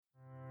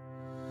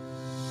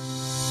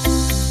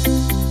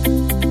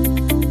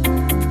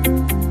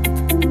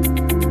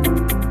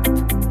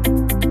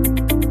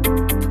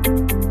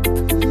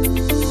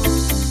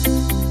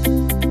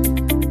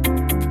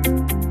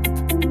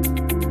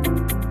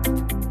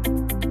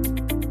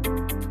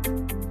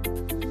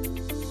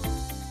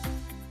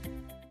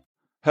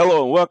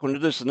Hello and welcome to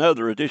this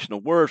another edition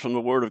of Words from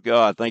the Word of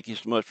God. Thank you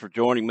so much for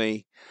joining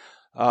me.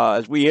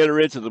 As we enter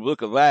into the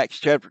book of Acts,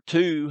 chapter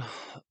 2,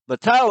 the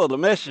title of the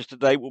message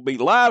today will be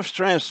Lives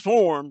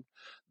Transformed,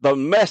 the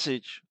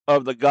Message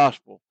of the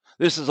Gospel.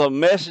 This is a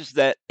message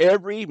that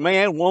every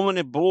man, woman,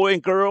 and boy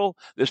and girl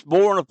that's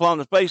born upon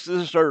the face of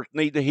this earth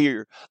need to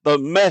hear. The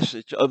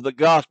message of the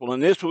gospel.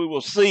 And this we will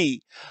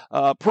see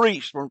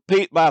preached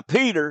by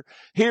Peter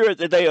here at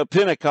the day of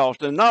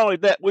Pentecost. And not only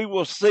that, we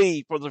will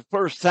see for the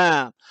first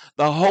time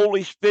the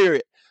Holy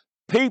Spirit,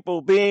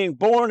 people being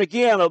born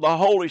again of the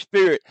Holy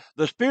Spirit,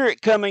 the Spirit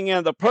coming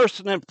in, the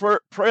person and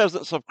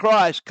presence of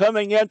Christ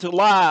coming into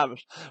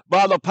lives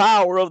by the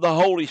power of the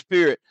Holy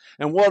Spirit.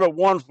 And what a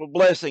wonderful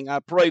blessing I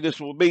pray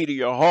this will be to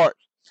your heart.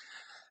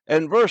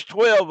 In verse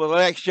 12 of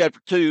Acts chapter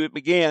 2, it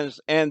begins,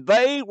 "And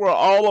they were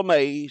all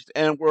amazed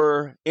and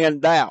were in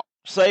doubt,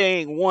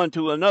 saying one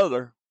to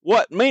another,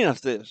 What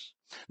meaneth this?"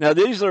 Now,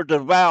 these are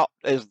devout,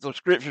 as the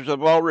scriptures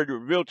have already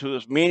revealed to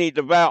us, many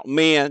devout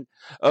men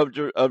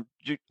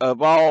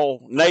of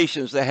all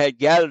nations that had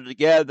gathered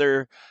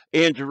together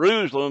in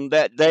Jerusalem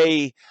that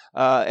day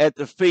at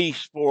the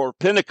feast for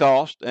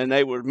Pentecost, and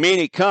they were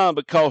many come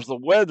because the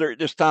weather at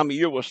this time of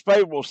year was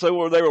favorable.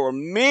 So there were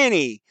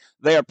many.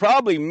 There are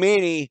probably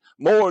many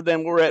more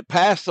than were at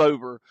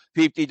Passover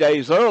 50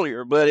 days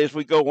earlier. But as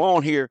we go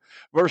on here,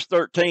 verse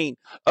 13,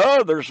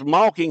 others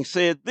mocking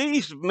said,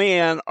 These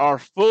men are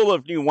full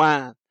of new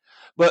wine.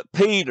 But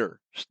Peter,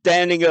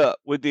 standing up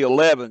with the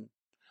 11,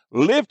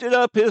 lifted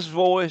up his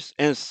voice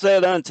and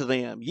said unto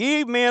them,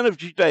 Ye men of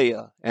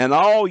Judea, and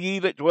all ye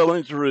that dwell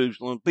in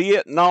Jerusalem, be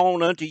it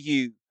known unto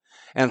you,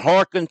 and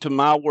hearken to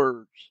my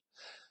words.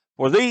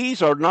 For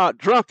these are not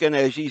drunken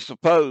as ye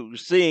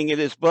suppose, seeing it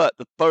is but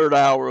the third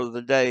hour of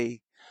the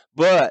day.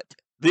 But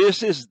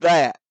this is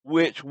that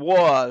which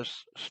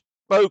was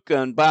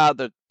spoken by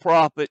the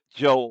prophet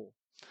Joel.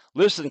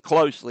 Listen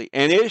closely.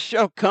 And it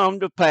shall come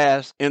to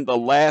pass in the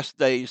last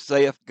days,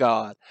 saith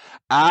God,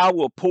 I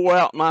will pour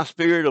out my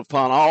spirit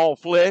upon all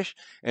flesh,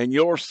 and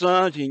your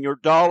sons and your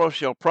daughters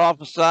shall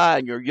prophesy,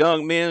 and your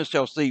young men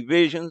shall see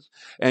visions,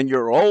 and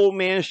your old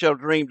men shall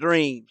dream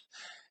dreams.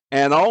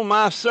 And on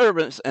my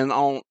servants and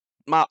on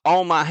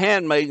my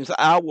handmaidens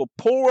I will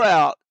pour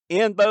out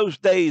in those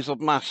days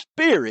of my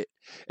spirit,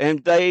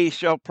 and they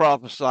shall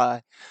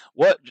prophesy.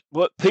 What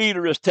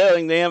Peter is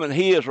telling them, and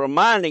he is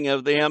reminding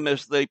of them,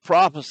 is the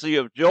prophecy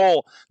of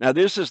Joel. Now,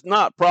 this is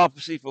not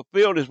prophecy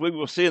fulfilled, as we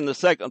will see in the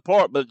second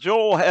part, but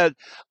Joel had,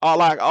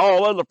 like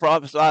all other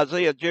prophets,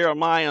 Isaiah,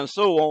 Jeremiah, and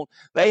so on,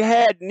 they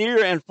had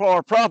near and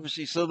far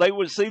prophecy, so they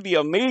would see the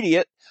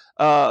immediate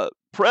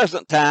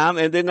present time,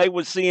 and then they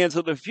would see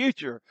into the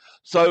future.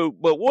 So,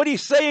 but what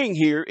he's saying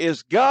here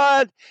is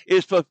God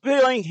is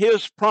fulfilling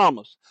his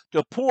promise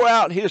to pour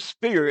out his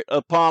spirit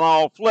upon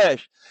all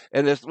flesh.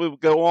 And as we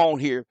go on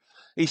here,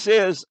 he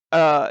says,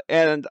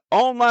 and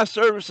on my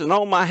servants and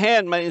on my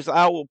handmaids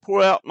I will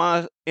pour out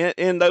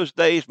in those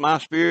days my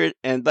spirit,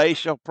 and they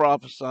shall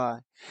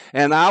prophesy.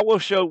 And I will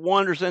show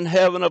wonders in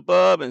heaven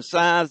above and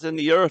signs in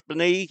the earth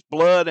beneath,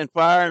 blood and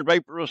fire and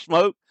vapor of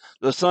smoke.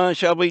 The sun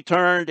shall be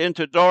turned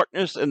into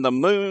darkness and the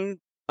moon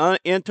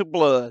into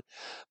blood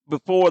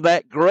before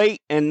that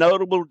great and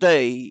notable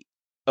day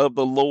of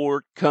the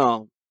Lord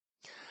come.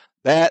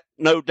 That,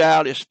 no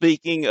doubt, is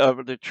speaking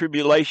of the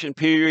tribulation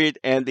period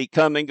and the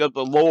coming of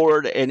the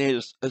Lord and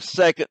his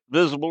second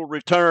visible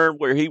return,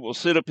 where he will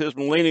set up his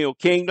millennial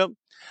kingdom.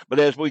 But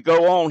as we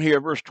go on here,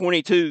 verse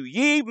 22,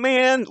 ye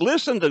men,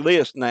 listen to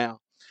this now,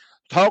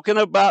 talking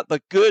about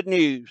the good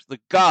news, the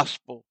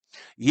gospel.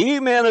 Ye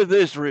men of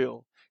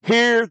Israel,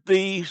 hear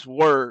these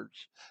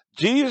words.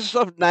 Jesus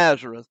of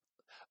Nazareth,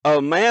 a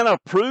man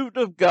approved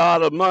of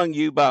God among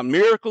you by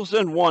miracles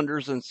and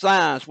wonders and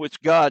signs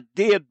which God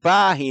did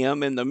by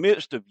him in the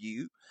midst of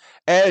you,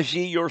 as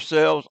ye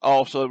yourselves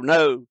also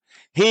know.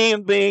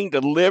 Him being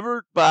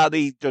delivered by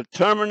the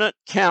determinate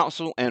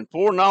counsel and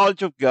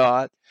foreknowledge of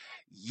God,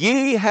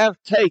 ye have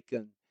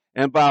taken,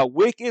 and by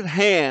wicked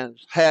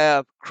hands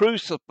have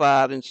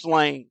crucified and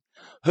slain,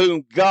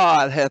 whom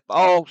God hath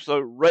also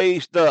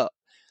raised up,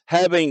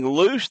 having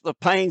loosed the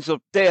pains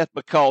of death,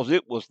 because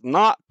it was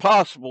not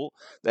possible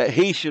that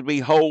he should be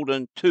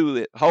holden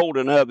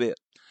of it.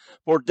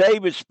 For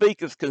David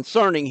speaketh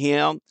concerning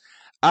him,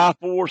 I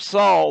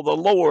foresaw the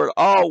Lord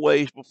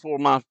always before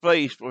my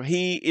face, for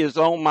he is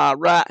on my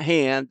right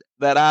hand,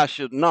 that I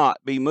should not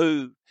be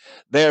moved.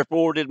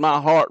 Therefore did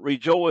my heart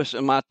rejoice,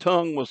 and my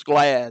tongue was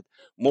glad.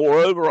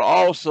 Moreover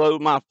also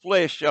my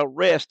flesh shall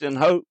rest in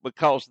hope,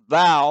 because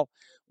thou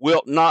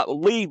wilt not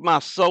leave my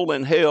soul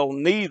in hell,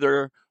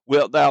 neither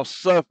wilt thou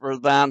suffer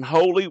thine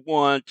Holy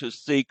One to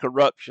see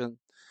corruption.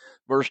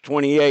 Verse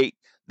 28,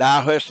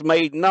 Thou hast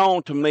made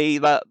known to me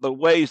the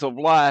ways of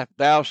life.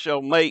 Thou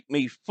shalt make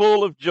me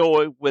full of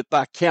joy with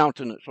thy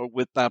countenance, or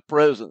with thy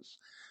presence.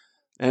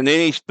 And then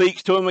he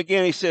speaks to him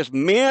again. He says,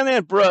 Men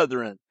and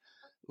brethren,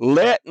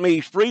 let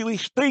me freely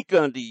speak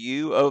unto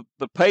you of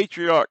the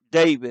patriarch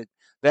David,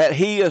 that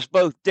he is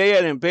both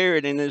dead and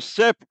buried, and his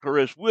sepulchre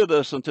is with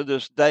us unto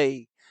this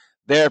day.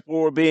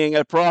 Therefore, being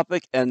a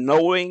prophet, and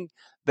knowing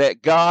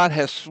that God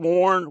has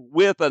sworn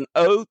with an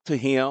oath to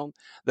him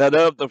that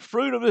of the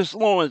fruit of his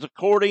loins,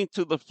 according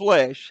to the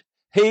flesh,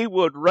 he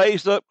would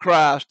raise up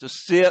Christ to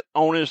sit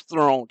on his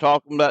throne.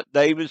 Talking about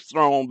David's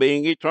throne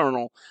being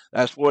eternal.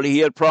 That's what he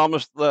had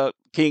promised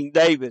King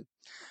David.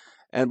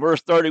 And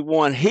verse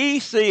 31, he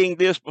seeing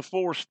this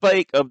before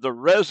spake of the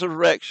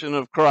resurrection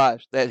of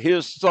Christ, that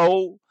his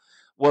soul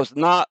was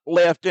not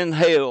left in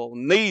hell,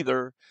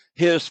 neither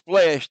his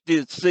flesh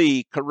did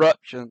see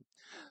corruption.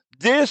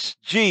 This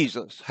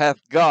Jesus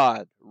hath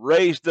God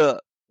raised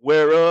up,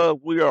 whereof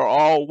we are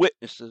all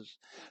witnesses.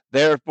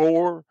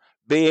 Therefore,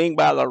 being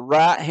by the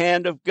right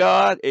hand of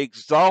God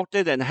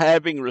exalted, and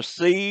having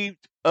received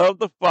of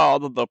the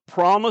Father the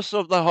promise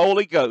of the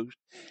Holy Ghost,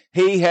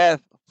 he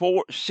hath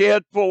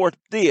shed forth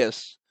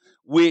this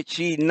which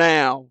ye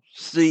now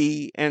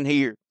see and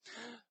hear.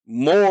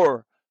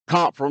 More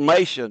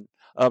confirmation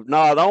of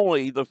not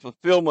only the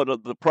fulfillment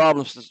of the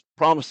promises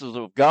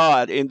of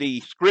God in the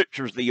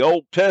scriptures, the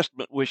Old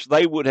Testament, which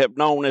they would have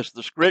known as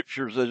the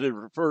scriptures, as it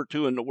referred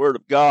to in the Word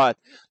of God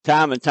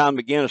time and time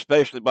again,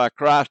 especially by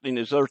Christ in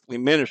his earthly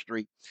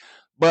ministry.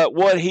 But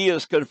what he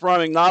is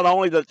confirming, not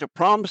only that the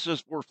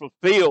promises were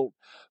fulfilled,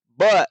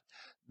 but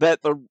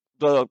that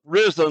the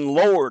risen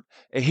Lord,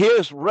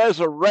 his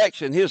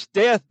resurrection, his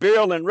death,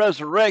 burial, and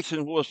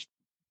resurrection was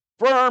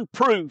firm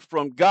proof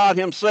from God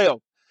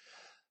himself,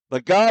 the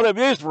God of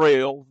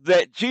Israel,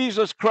 that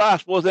Jesus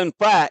Christ was in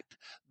fact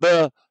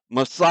the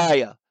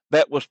Messiah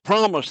that was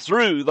promised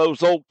through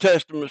those Old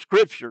Testament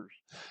scriptures.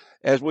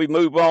 As we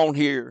move on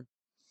here,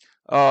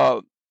 verse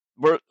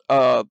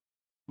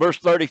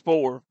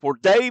 34, for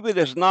David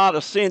is not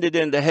ascended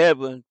into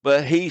heaven,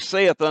 but he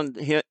saith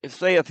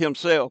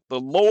himself, the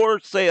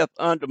Lord saith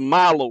unto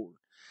my Lord,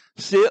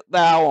 sit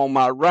thou on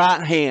my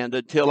right hand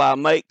until I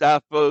make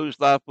thy foes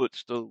thy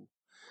footstool.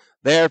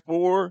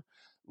 Therefore,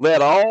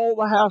 let all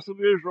the house of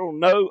Israel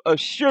know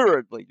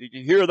assuredly. Did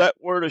you hear that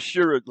word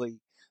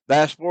assuredly?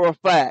 That's for a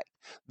fact,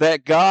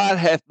 that God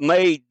hath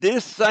made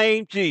this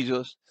same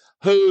Jesus,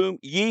 whom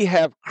ye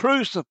have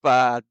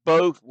crucified,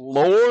 both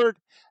Lord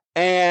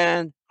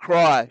and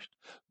Christ.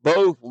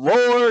 Both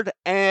Lord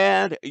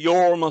and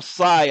your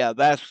Messiah.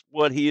 That's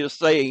what he is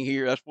saying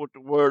here. That's what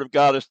the Word of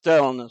God is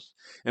telling us.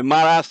 And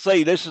might I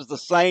say, this is the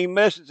same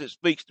message that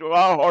speaks to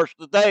our hearts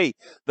today.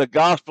 The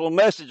gospel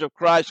message of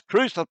Christ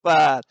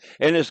crucified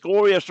and his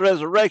glorious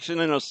resurrection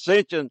and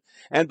ascension,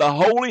 and the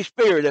Holy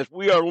Spirit, as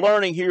we are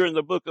learning here in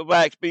the book of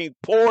Acts, being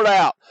poured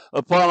out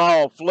upon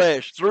all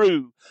flesh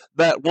through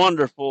that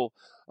wonderful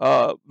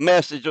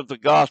message of the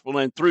gospel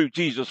and through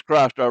Jesus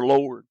Christ our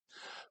Lord.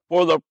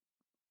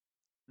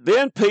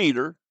 Then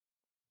Peter,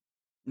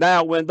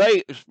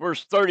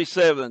 verse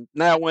 37,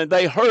 now when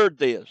they heard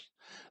this,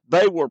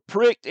 they were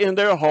pricked in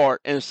their heart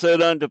and said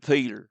unto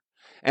Peter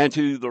and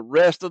to the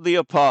rest of the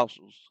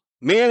apostles,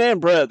 men and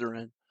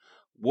brethren,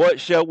 what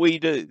shall we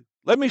do?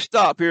 Let me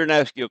stop here and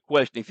ask you a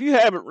question. If you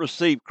haven't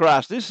received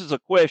Christ, this is a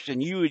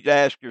question you would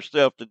ask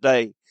yourself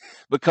today,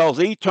 because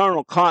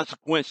eternal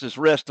consequences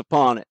rest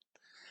upon it.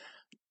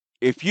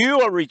 If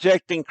you are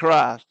rejecting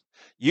Christ,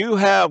 you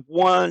have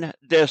one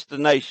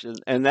destination,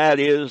 and that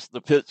is the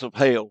pits of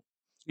hell.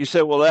 You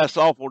say, well, that's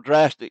awful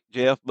drastic,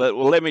 Jeff, but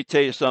let me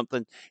tell you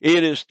something.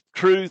 It is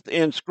truth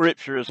in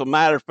Scripture. As a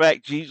matter of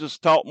fact, Jesus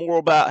taught more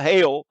about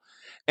hell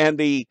and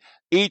the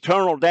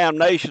eternal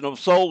damnation of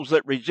souls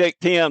that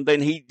reject him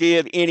than he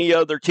did any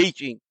other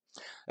teaching.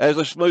 As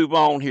let's move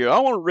on here. I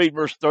want to read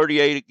verse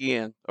 38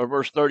 again, or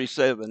verse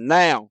 37.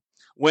 Now,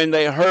 when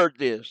they heard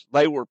this,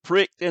 they were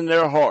pricked in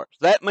their hearts.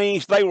 That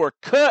means they were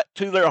cut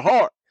to their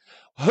heart.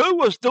 Who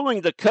was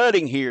doing the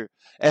cutting here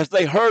as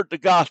they heard the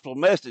gospel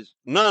message?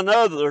 None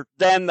other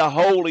than the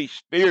Holy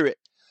Spirit.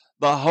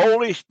 The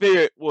Holy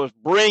Spirit was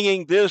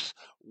bringing this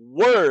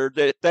word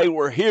that they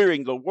were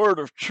hearing, the word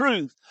of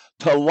truth,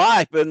 to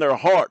life in their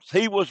hearts.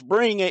 He was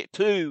bringing it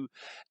to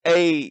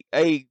a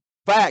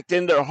fact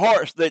in their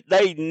hearts that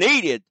they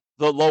needed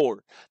the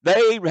Lord.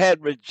 They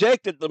had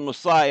rejected the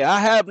Messiah. I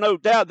have no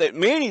doubt that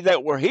many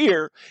that were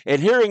here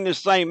and hearing this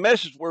same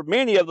message were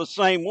many of the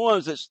same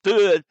ones that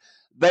stood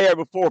there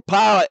before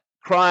Pilate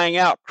crying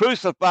out,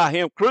 crucify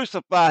him,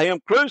 crucify him,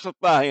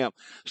 crucify him.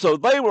 So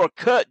they were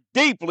cut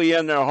deeply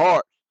in their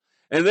hearts.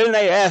 And then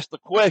they asked the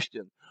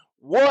question,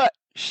 what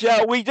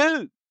shall we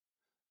do?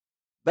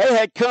 They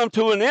had come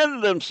to an end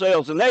of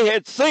themselves, and they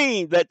had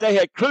seen that they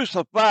had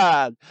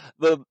crucified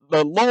the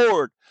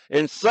Lord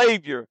and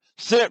Savior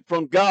sent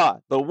from God,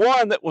 the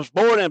one that was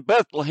born in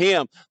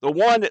Bethlehem, the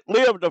one that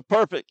lived a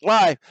perfect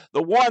life,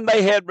 the one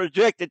they had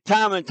rejected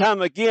time and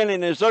time again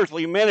in his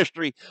earthly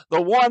ministry,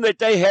 the one that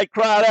they had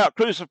cried out,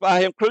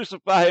 crucify him,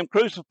 crucify him,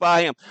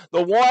 crucify him,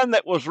 the one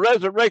that was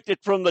resurrected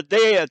from the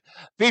dead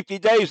 50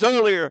 days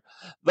earlier.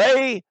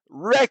 They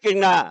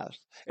recognized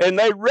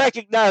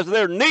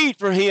their need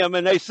for him,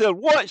 and they said,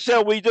 what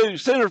shall we do?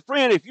 Sinner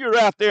friend, if you're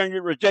out there and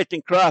you're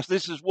rejecting Christ,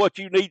 this is what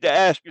you need to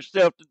ask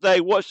yourself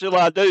today. What shall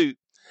I do?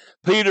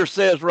 Peter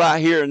says right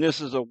here, and this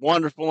is a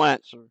wonderful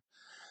answer.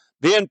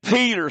 Then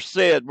Peter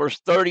said, verse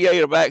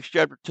 38 of Acts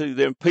chapter 2,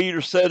 then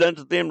Peter said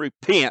unto them,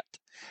 repent,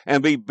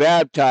 and be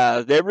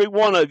baptized, every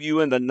one of you,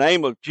 in the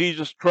name of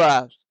Jesus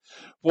Christ,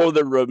 for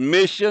the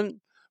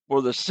remission,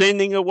 for the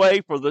sending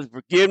away, for the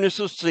forgiveness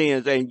of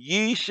sins, and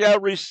ye shall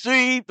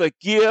receive the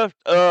gift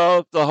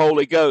of the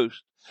Holy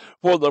Ghost.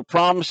 For the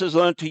promises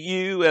unto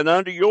you and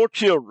unto your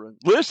children.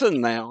 Listen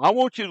now. I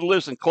want you to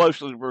listen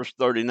closely to verse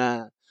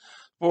 39.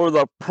 For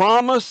the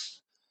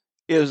promise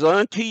is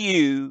unto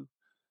you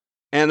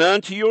and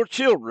unto your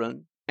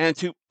children and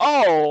to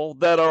all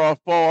that are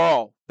afar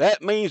off.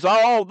 That means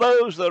all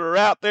those that are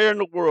out there in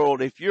the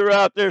world. If you're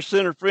out there,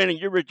 sinner friend, and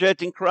you're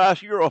rejecting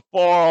Christ, you're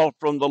afar off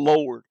from the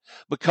Lord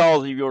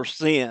because of your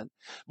sin.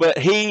 But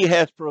he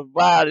has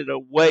provided a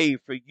way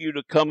for you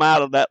to come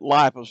out of that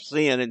life of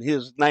sin, and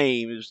his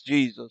name is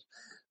Jesus.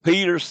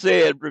 Peter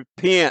said,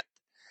 repent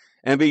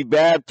and be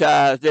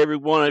baptized, every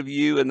one of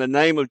you, in the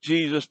name of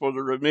Jesus for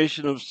the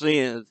remission of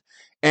sins,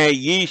 and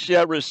ye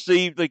shall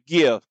receive the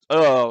gift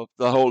of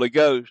the Holy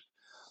Ghost.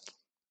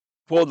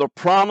 For the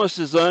promise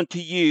is unto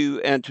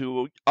you and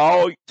to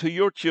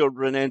your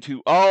children and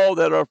to all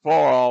that are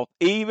far off,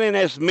 even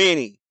as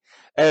many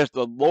as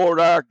the Lord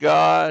our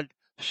God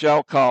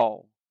shall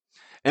call.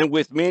 And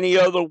with many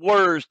other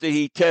words did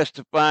he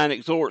testify and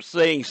exhort,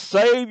 saying,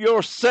 save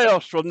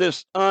yourselves from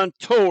this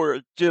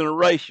untoward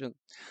generation.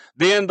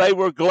 Then they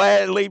were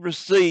gladly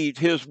received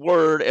his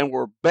word and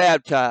were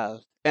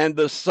baptized. And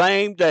the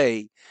same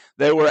day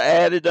there were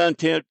added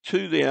unto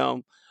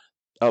them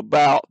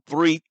about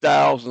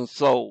 3,000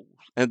 souls.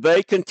 And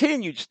they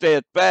continued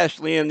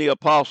steadfastly in the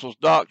apostles'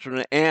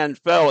 doctrine and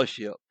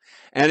fellowship,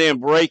 and in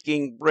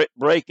breaking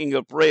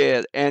of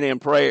bread and in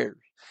prayers.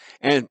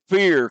 And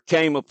fear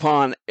came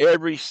upon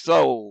every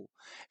soul,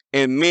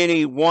 and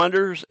many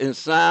wonders and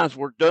signs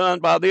were done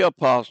by the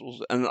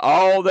apostles, and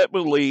all that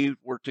believed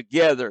were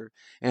together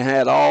and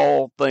had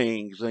all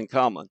things in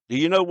common. Do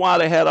you know why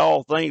they had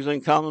all things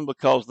in common?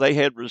 Because they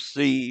had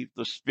received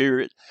the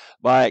Spirit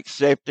by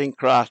accepting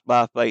Christ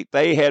by faith.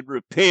 They had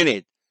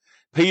repented.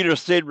 Peter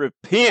said,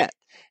 repent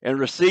and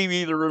receive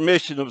ye the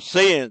remission of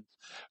sins.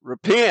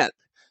 Repent.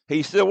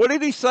 He said, what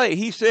did he say?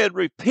 He said,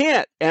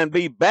 repent and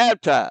be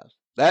baptized.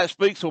 That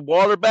speaks of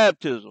water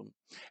baptism.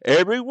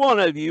 Every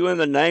one of you in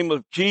the name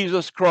of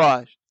Jesus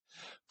Christ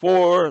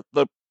for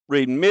the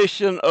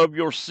remission of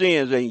your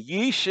sins, and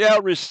ye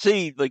shall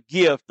receive the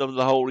gift of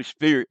the Holy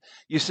Spirit.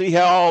 You see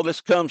how all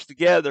this comes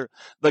together.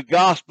 The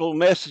gospel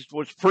message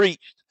was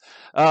preached.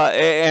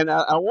 And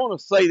I want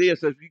to say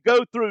this, as you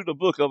go through the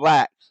book of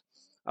Acts,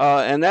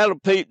 and that'll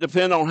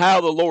depend on how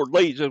the Lord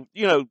leads.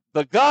 You know,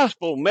 the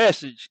gospel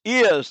message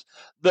is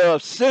the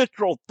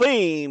central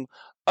theme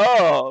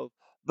of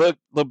the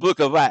book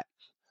of Acts.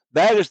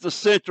 That is the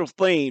central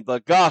theme, the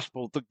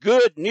gospel, the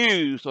good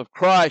news of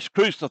Christ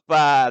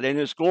crucified and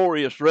his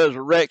glorious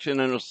resurrection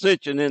and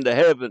ascension into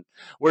heaven,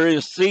 where he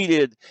is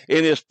seated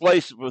in his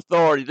place of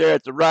authority there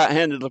at the right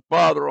hand of the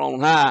Father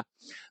on high.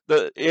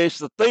 It's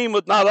the theme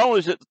of, not only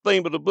is it the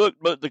theme of the book,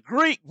 but the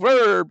Greek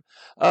verb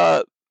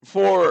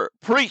for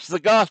preach the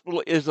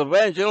gospel is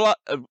evangelizo,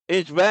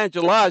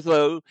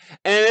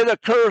 and it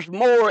occurs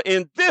more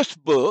in this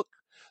book,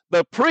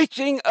 the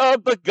preaching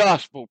of the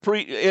gospel.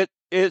 It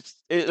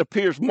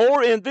appears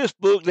more in this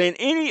book than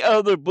any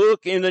other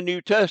book in the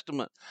New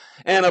Testament.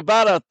 And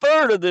about a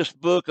third of this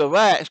book of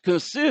Acts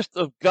consists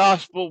of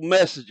gospel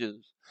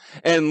messages.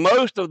 And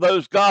most of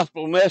those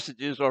gospel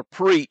messages are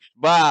preached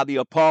by the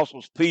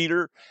apostles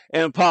Peter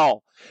and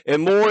Paul.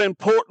 And more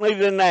importantly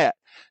than that,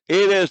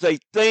 it is a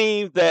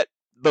theme that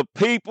the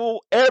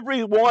people,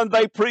 everyone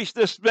they preach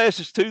this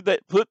message to,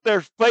 that put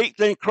their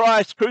faith in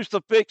Christ's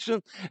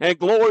crucifixion and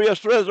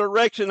glorious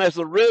resurrection as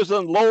the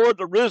risen Lord,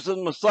 the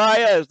risen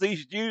Messiah, as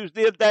these Jews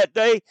did that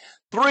day,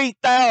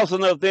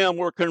 3,000 of them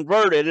were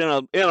converted in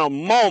a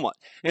moment,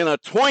 in a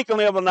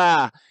twinkling of an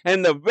eye.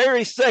 And the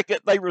very second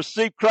they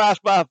received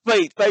Christ by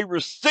faith, they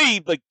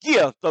received the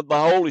gift of the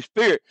Holy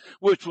Spirit,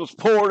 which was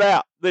poured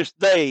out this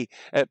day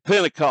at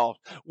Pentecost,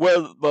 where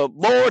the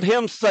Lord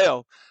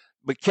himself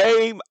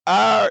became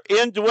our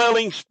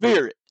indwelling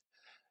spirit.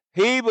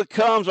 He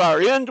becomes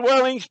our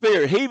indwelling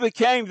spirit. He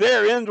became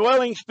their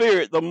indwelling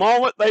spirit the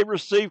moment they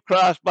received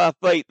Christ by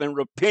faith and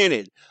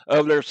repented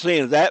of their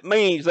sins. That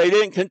means they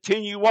didn't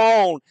continue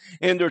on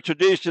in their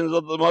traditions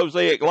of the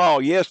Mosaic law.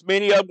 Yes,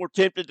 many of them were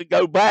tempted to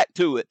go back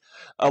to it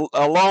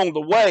along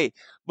the way,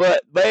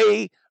 but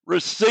they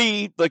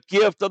received the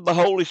gift of the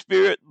Holy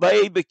Spirit.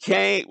 They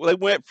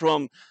went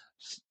from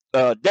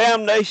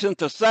damnation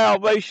to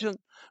salvation,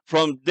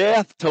 from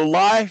death to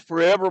life,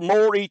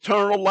 forevermore,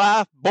 eternal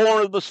life,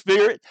 born of the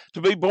Spirit.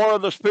 To be born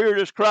of the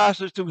Spirit as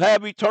Christ is to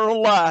have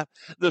eternal life.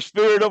 The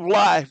Spirit of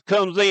life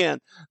comes in.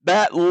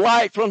 That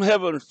light from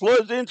heaven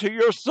floods into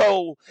your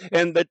soul,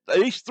 and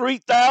these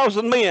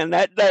 3,000 men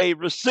that day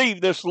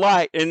received this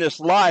light and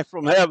this life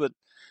from heaven.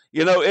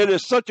 You know, it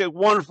is such a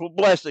wonderful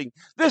blessing.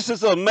 This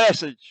is a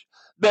message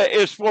that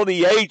is for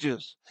the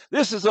ages.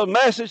 This is a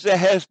message that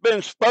has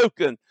been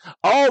spoken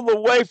all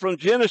the way from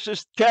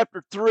Genesis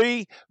chapter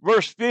 3,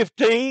 verse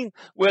 15,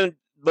 when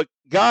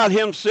God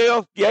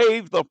himself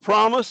gave the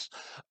promise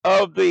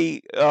of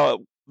the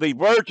the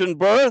virgin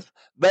birth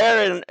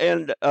there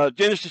in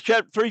Genesis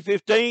chapter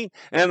 3:15,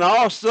 and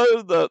also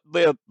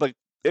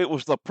it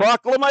was the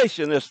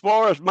proclamation, as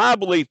far as my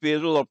belief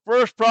is, was the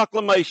first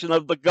proclamation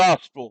of the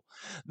gospel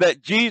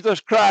that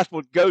Jesus Christ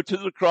would go to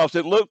the cross.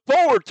 It looked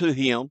forward to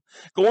him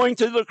going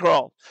to the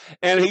cross,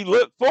 and he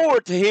looked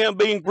forward to him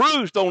being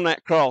bruised on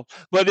that cross.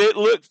 But it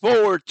looked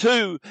forward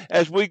to,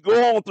 as we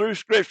go on through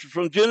Scripture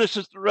from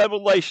Genesis to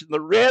Revelation,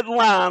 the red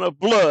line of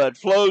blood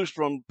flows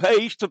from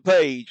page to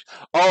page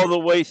all the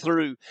way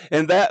through,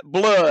 and that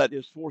blood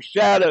is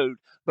foreshadowed.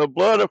 The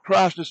blood of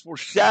Christ is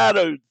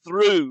foreshadowed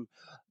through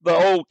the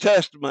Old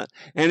Testament,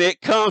 and it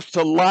comes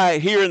to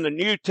light here in the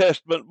New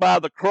Testament by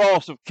the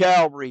cross of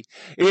Calvary.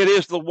 It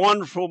is the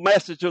wonderful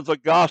message of the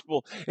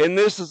gospel, and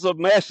this is a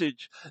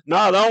message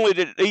not only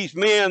that these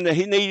men that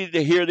he needed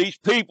to hear, these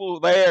people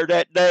there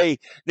that day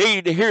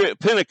needed to hear at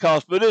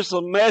Pentecost, but it's a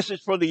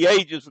message for the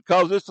ages,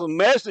 because it's a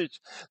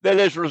message that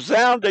is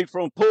resounding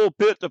from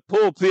pulpit to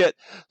pulpit,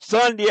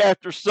 Sunday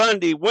after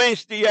Sunday,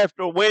 Wednesday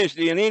after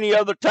Wednesday, and any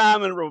other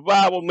time in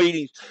revival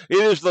meetings. It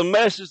is the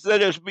message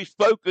that has been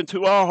spoken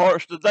to our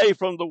hearts today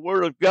from the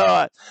Word of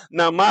God.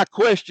 Now, my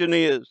question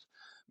is,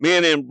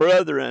 men and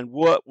brethren,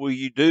 what will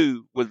you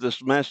do with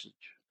this message?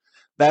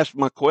 That's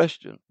my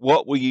question.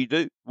 What will you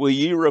do? Will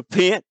you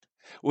repent?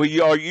 Are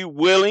you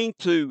willing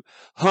to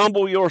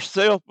humble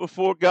yourself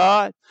before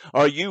God?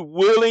 Are you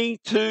willing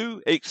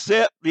to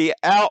accept the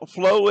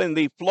outflow and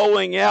the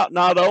flowing out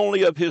not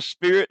only of His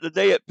Spirit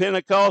today at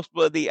Pentecost,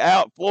 but the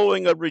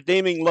outflowing of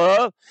redeeming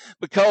love?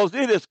 Because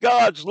it is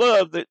God's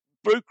love that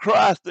through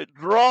Christ that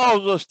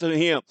draws us to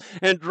Him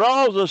and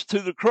draws us to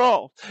the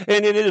cross.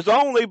 And it is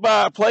only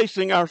by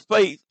placing our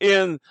faith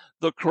in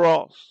the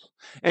cross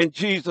and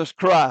Jesus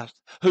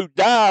Christ, who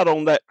died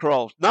on that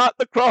cross, not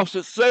the cross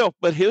itself,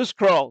 but His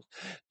cross,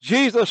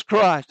 Jesus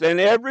Christ,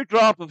 and every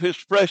drop of His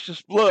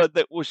precious blood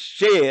that was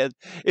shed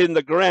in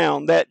the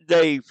ground that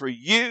day for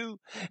you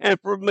and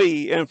for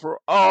me and for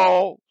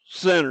all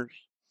sinners.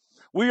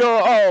 We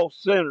are all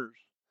sinners.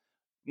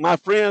 My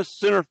friend,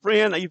 sinner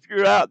friend, if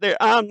you're out there,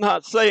 I'm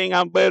not saying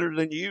I'm better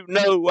than you.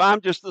 No,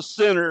 I'm just a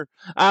sinner.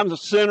 I'm the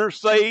sinner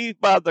saved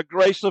by the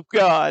grace of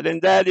God.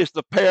 And that is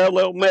the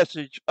parallel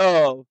message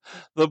of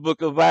the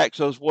book of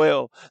Acts as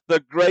well. The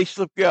grace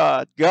of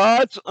God.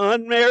 God's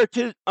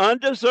unmerited,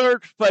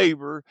 undeserved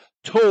favor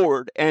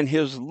toward and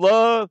His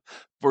love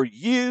for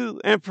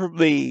you and for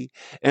me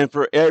and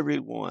for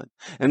everyone.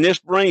 And this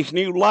brings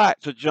new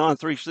light to John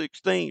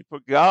 3:16.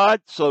 For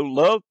God so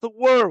loved the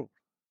world.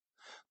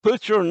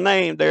 Put your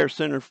name there,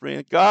 sinner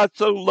friend. God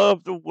so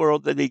loved the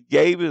world that He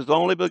gave His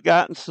only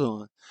begotten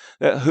Son,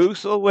 that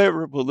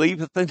whosoever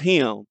believeth in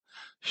Him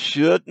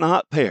should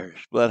not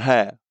perish, but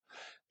have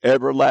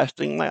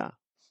everlasting life.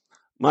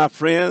 My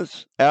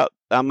friends,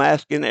 I'm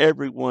asking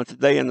everyone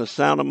today in the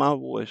sound of my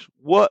voice,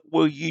 what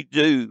will you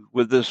do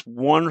with this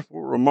wonderful,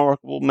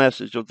 remarkable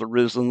message of the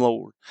risen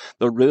Lord,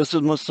 the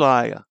risen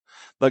Messiah,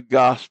 the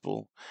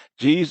gospel,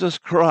 Jesus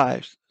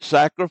Christ,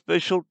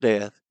 sacrificial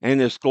death,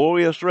 and His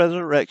glorious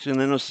resurrection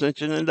and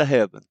ascension into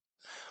heaven,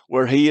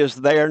 where He is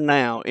there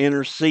now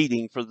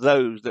interceding for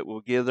those that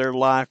will give their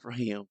life for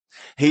Him.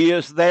 He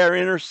is there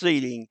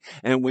interceding,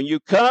 and when you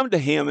come to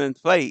Him in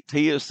faith,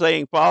 He is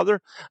saying, Father,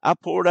 I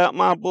poured out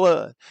my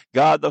blood.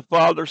 God the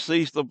Father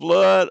sees the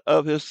blood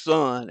of His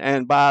Son,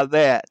 and by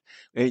that,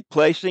 in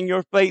placing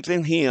your faith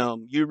in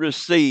Him, you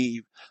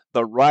receive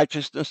the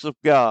righteousness of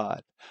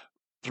God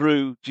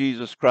through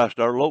Jesus Christ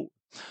our Lord.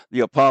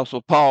 The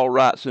Apostle Paul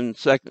writes in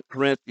 2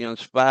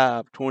 Corinthians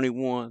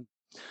 5:21,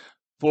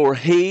 for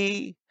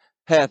He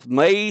hath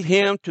made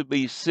Him to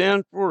be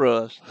sin for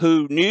us,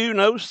 who knew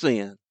no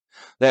sin,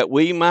 that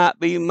we might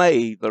be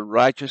made the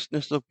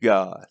righteousness of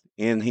God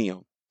in Him.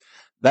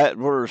 That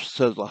verse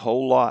says a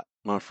whole lot,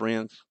 my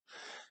friends.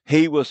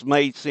 He was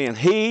made sin.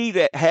 He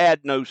that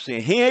had no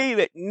sin, He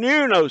that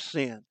knew no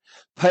sin,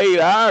 paid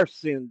our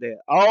sin debt.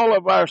 All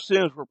of our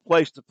sins were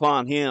placed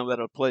upon Him at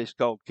a place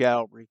called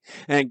Calvary.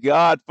 And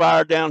God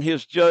fired down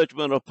His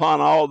judgment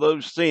upon all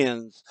those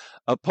sins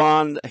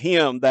upon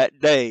Him that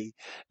day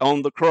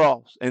on the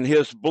cross. And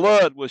His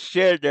blood was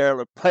shed there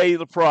to pay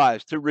the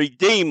price, to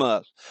redeem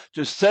us,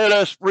 to set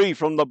us free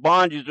from the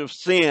bondage of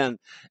sin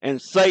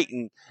and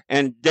Satan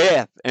and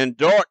death and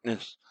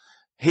darkness.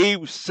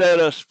 He set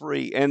us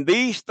free. And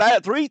these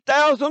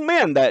 3,000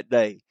 men that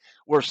day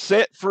were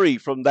set free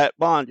from that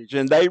bondage.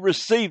 And they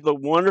received the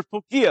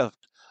wonderful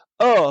gift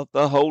of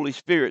the Holy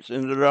Spirit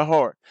into their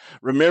heart.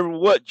 Remember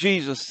what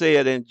Jesus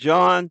said in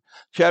John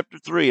chapter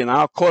 3, and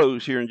I'll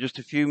close here in just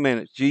a few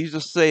minutes.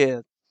 Jesus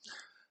said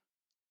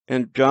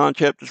in John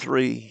chapter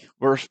 3,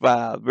 verse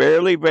 5,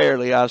 verily,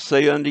 verily, I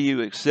say unto you,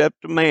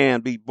 except a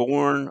man be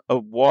born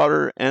of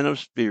water and of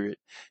spirit,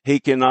 he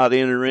cannot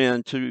enter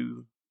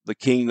into the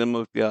kingdom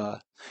of God.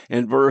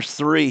 In verse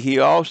 3, he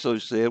also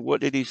said,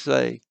 what did he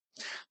say?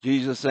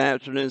 Jesus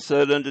answered and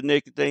said unto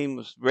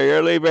Nicodemus,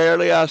 Verily,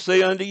 verily, I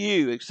say unto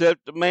you,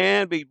 except a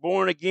man be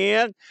born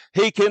again,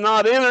 he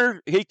cannot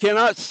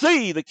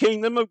see the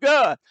kingdom of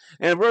God.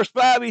 And in verse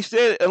 5 he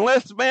said,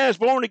 unless the man is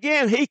born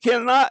again, he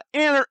cannot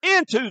enter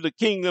into the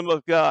kingdom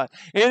of God.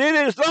 And it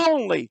is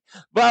only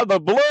by the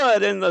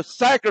blood and the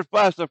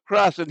sacrifice of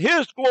Christ and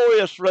his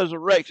glorious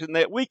resurrection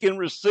that we can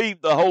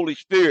receive the Holy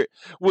Spirit,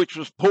 which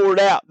was poured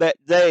out that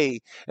day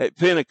at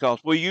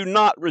Pentecost. Will you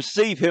not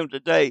receive him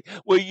today?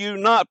 Will you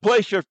not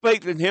place your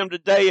faith in him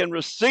today and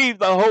receive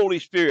the Holy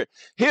Spirit,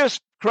 his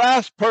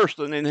Christ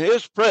person in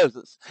his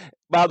presence,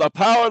 by the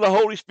power of the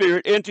Holy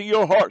Spirit into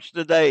your hearts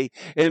today,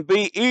 and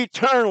be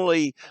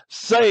eternally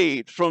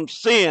saved from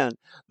sin,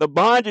 the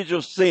bondage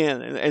of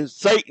sin and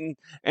Satan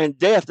and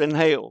death and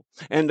hell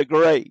and the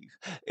grave?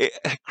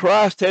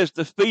 Christ has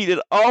defeated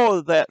all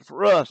of that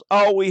for us.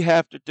 All we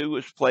have to do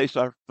is place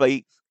our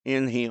faith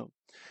in him.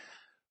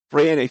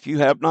 Friend, if you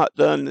have not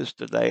done this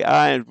today,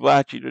 I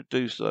invite you to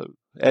do so.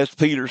 As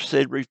Peter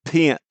said,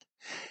 repent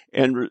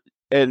and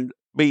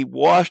be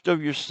washed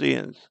of your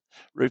sins.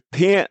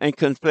 Repent and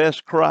confess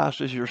Christ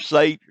as your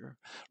Savior.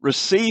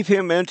 Receive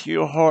him into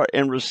your heart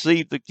and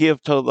receive the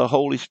gift of the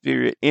Holy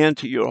Spirit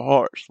into your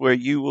hearts, where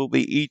you will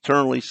be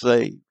eternally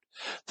saved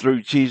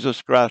through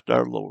Jesus Christ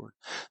our Lord.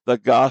 The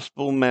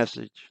gospel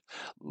message.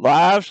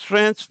 Lives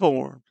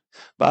transformed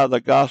by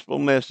the gospel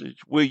message.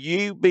 Will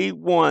you be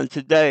one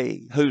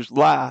today whose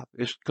life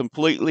is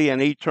completely and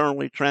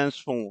eternally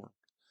transformed?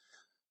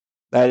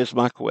 That is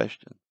my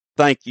question.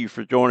 Thank you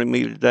for joining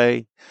me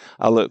today.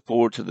 I look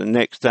forward to the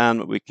next time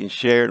that we can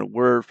share a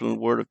word from the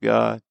Word of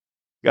God.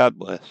 God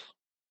bless.